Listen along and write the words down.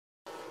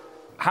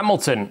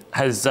Hamilton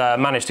has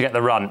managed to get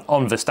the run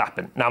on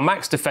Verstappen. Now,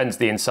 Max defends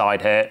the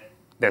inside here.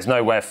 There's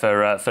nowhere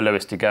for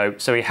Lewis to go,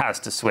 so he has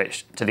to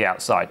switch to the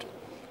outside.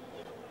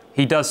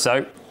 He does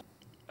so,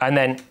 and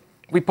then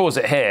we pause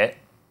it here.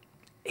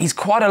 He's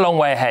quite a long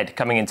way ahead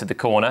coming into the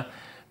corner.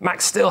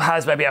 Max still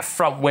has maybe a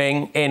front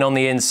wing in on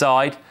the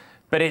inside,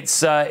 but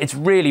it's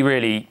really,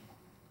 really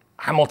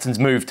Hamilton's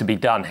move to be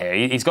done here.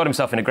 He's got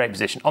himself in a great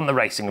position on the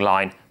racing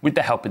line with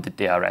the help of the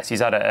DRS. He's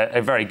had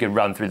a very good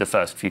run through the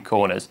first few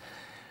corners.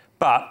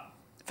 But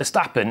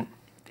Verstappen,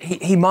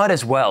 he might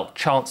as well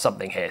chance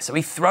something here. So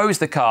he throws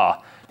the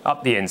car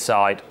up the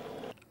inside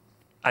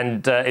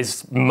and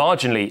is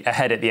marginally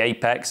ahead at the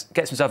apex,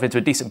 gets himself into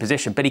a decent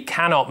position, but he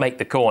cannot make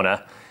the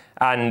corner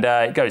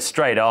and goes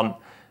straight on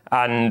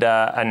and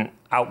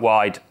out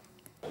wide,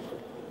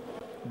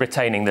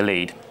 retaining the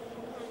lead.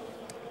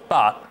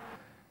 But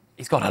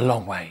he's got a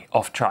long way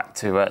off track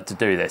to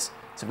do this.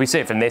 So if we see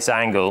it from this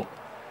angle,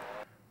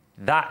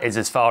 that is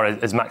as far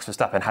as Max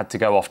Verstappen had to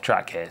go off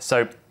track here.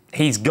 So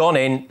he's gone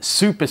in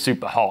super,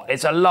 super hot.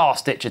 It's a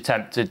last-ditch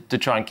attempt to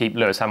try and keep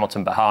Lewis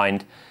Hamilton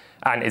behind,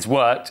 and it's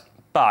worked.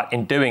 But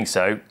in doing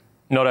so,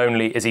 not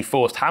only is he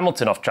forced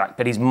Hamilton off track,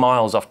 but he's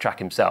miles off track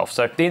himself.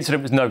 So the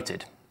incident was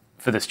noted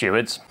for the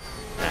stewards.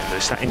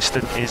 Lewis, that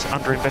incident is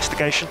under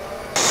investigation.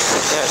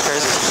 Yeah, it's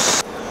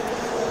crazy.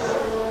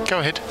 Go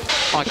ahead.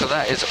 Michael,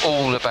 that is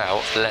all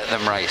about let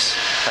them race.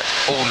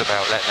 That's all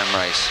about let them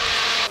race.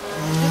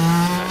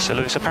 So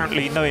Lewis,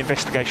 apparently no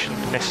investigation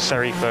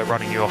necessary for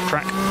running you off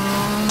track.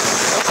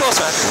 Of course,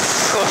 man.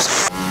 Of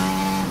course.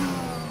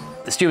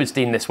 The stewards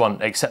deemed this one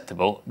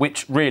acceptable,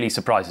 which really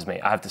surprises me,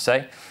 I have to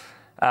say.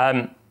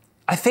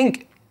 I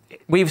think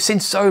we've seen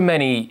so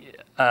many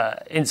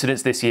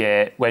incidents this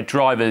year where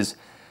drivers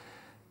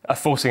are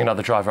forcing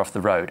another driver off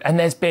the road. And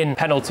there's been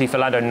penalty for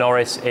Lando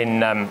Norris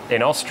in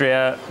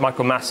Austria.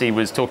 Michael Massey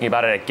was talking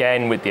about it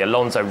again with the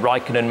Alonso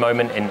Raikkonen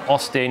moment in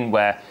Austin,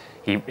 where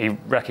he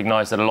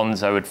recognised that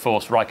Alonso had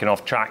forced Raikkonen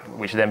off track,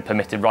 which then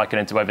permitted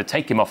Raikkonen to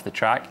overtake him off the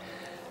track.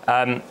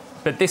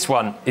 But this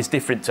one is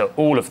different to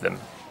all of them.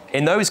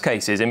 In those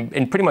cases,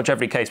 in pretty much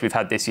every case we've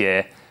had this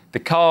year, the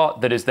car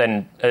that has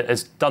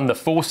done the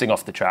forcing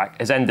off the track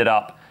has ended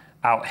up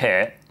out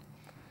here,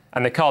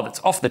 and the car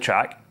that's off the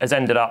track has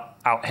ended up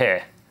out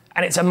here.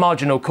 And it's a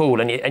marginal call,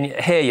 and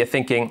here you're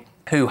thinking,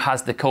 who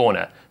has the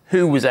corner?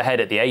 Who was ahead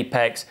at the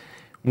apex?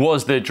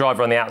 Was the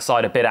driver on the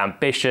outside a bit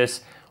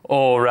ambitious,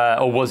 or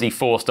was he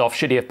forced off?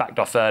 Should he have backed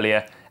off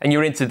earlier? And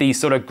you're into these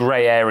sort of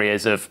grey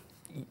areas of,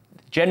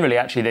 generally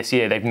actually this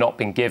year they've not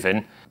been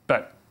given,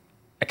 but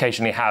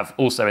occasionally have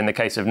also in the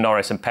case of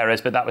Norris and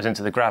Perez, but that was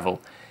into the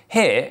gravel.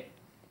 Here,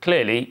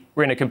 clearly,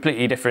 we're in a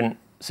completely different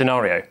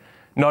scenario.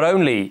 Not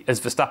only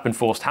has Verstappen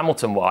forced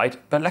Hamilton wide,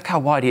 but look how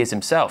wide he is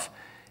himself.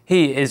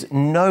 He is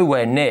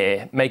nowhere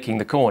near making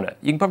the corner.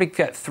 You can probably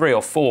get 3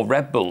 or 4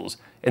 Red Bulls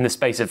in the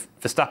space of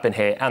Verstappen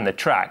here and the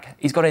track.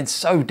 He's got in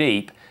so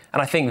deep,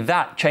 and I think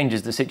that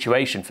changes the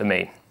situation for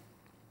me.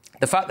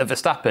 The fact that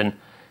Verstappen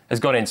has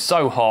gone in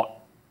so hot,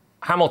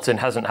 Hamilton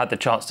hasn't had the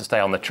chance to stay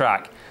on the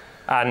track,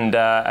 and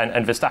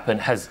Verstappen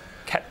has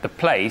kept the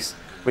place,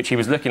 which he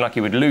was looking like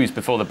he would lose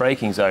before the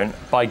braking zone,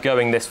 by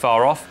going this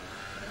far off.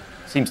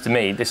 Seems to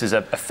me this is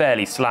a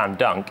fairly slam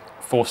dunk,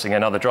 forcing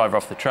another driver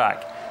off the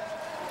track.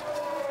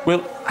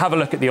 We'll have a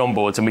look at the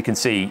onboards and we can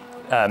see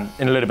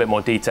in a little bit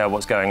more detail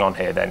what's going on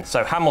here then.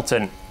 So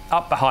Hamilton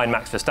up behind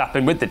Max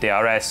Verstappen with the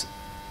DRS,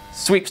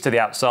 sweeps to the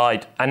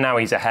outside, and now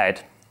he's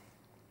ahead.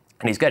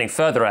 And he's getting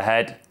further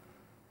ahead,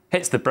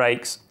 hits the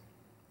brakes,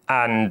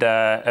 and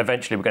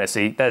eventually we're going to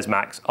see there's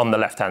Max on the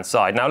left-hand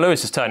side. Now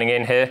Lewis is turning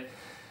in here,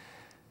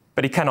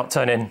 but he cannot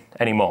turn in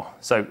anymore.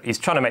 So he's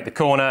trying to make the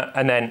corner,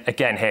 and then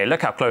again here,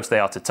 look how close they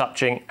are to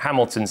touching.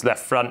 Hamilton's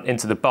left front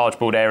into the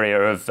bargeboard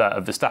area of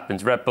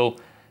Verstappen's Red Bull,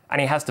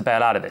 and he has to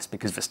bail out of this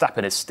because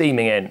Verstappen is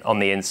steaming in on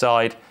the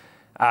inside,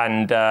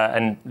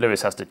 and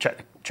Lewis has to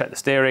check the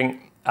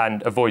steering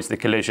and avoids the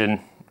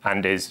collision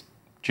and is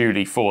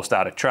duly forced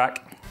out of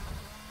track.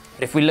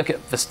 If we look at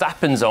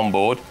Verstappen's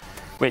onboard,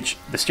 which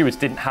the stewards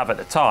didn't have at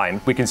the time,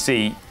 we can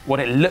see what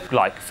it looked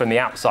like from the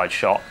outside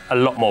shot a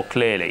lot more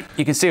clearly.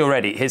 You can see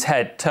already his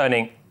head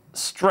turning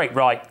straight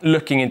right,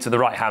 looking into the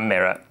right-hand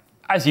mirror.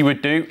 As you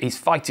would do, he's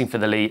fighting for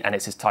the lead and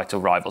it's his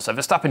title rival. So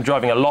Verstappen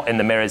driving a lot in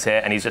the mirrors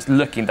here and he's just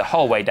looking the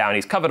whole way down.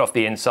 He's covered off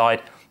the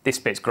inside. This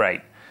bit's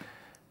great.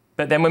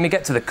 But then when we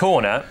get to the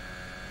corner,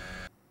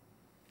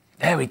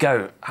 there we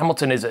go.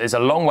 Hamilton is a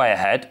long way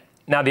ahead.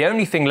 Now, the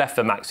only thing left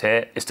for Max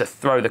here is to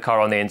throw the car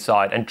on the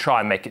inside and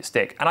try and make it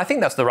stick. And I think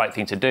that's the right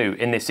thing to do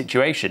in this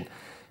situation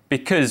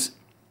because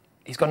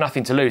he's got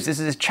nothing to lose. This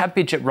is his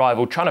championship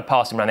rival trying to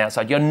pass him around the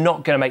outside. You're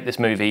not going to make this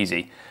move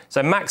easy.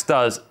 So Max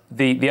does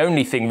the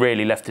only thing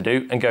really left to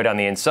do and go down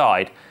the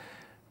inside.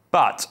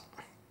 But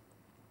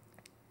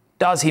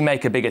does he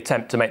make a big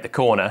attempt to make the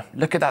corner?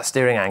 Look at that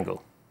steering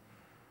angle.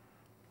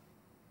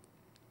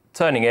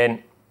 Turning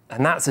in,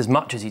 and that's as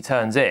much as he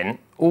turns in,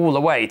 all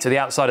the way to the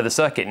outside of the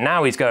circuit.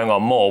 Now he's going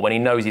on more when he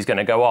knows he's going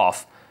to go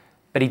off,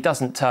 but he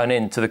doesn't turn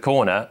into the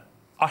corner,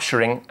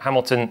 ushering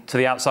Hamilton to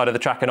the outside of the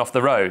track and off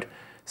the road.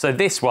 So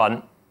this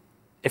one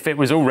if it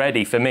was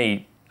already, for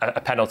me, a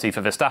penalty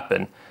for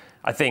Verstappen,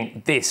 I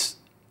think this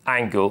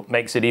angle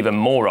makes it even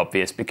more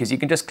obvious, because you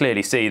can just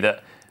clearly see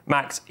that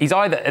Max, he's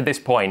either at this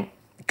point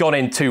gone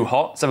in too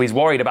hot, so he's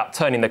worried about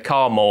turning the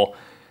car more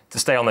to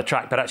stay on the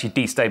track, but actually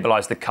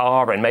destabilise the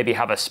car and maybe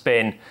have a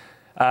spin,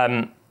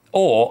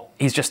 or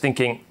he's just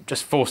thinking,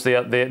 just force the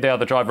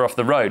other driver off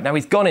the road. Now,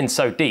 he's gone in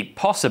so deep,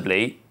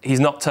 possibly he's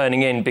not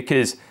turning in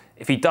because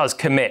if he does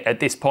commit at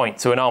this point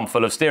to an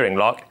armful of steering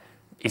lock,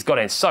 he's got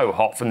in so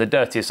hot from the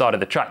dirtier side of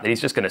the track that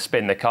he's just going to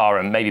spin the car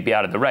and maybe be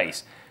out of the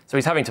race. So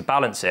he's having to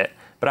balance it.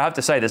 But I have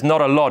to say, there's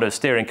not a lot of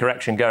steering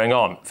correction going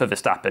on for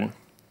Verstappen.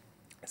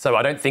 So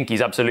I don't think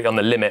he's absolutely on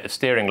the limit of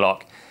steering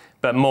lock,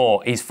 but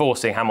more, he's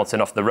forcing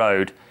Hamilton off the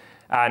road.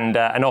 And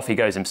off he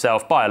goes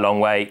himself by a long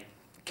way,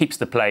 keeps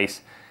the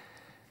place.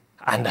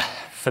 And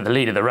for the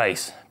lead of the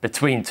race,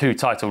 between two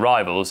title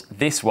rivals,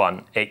 this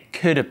one, it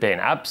could have been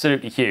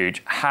absolutely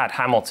huge had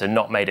Hamilton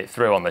not made it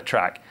through on the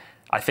track.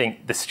 I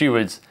think the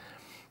stewards,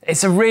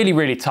 it's a really,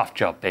 really tough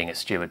job being a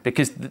steward,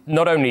 because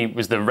not only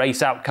was the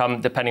race outcome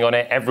depending on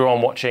it,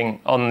 everyone watching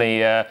on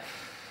the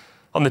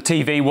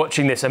TV,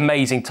 watching this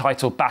amazing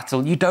title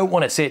battle, you don't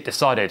want to see it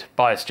decided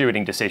by a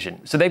stewarding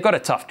decision. So they've got a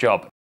tough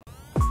job.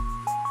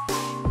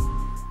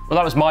 Well,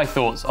 that was my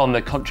thoughts on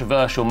the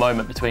controversial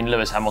moment between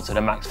Lewis Hamilton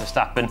and Max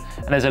Verstappen,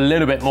 and there's a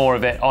little bit more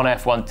of it on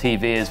F1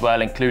 TV as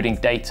well, including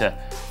data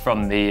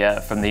from the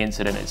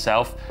incident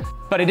itself.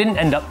 But it didn't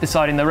end up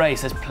deciding the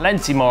race. There's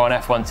plenty more on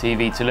F1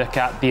 TV to look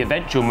at, the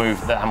eventual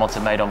move that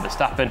Hamilton made on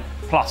Verstappen,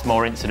 plus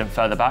more incident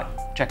further back.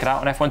 Check it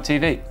out on F1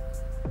 TV.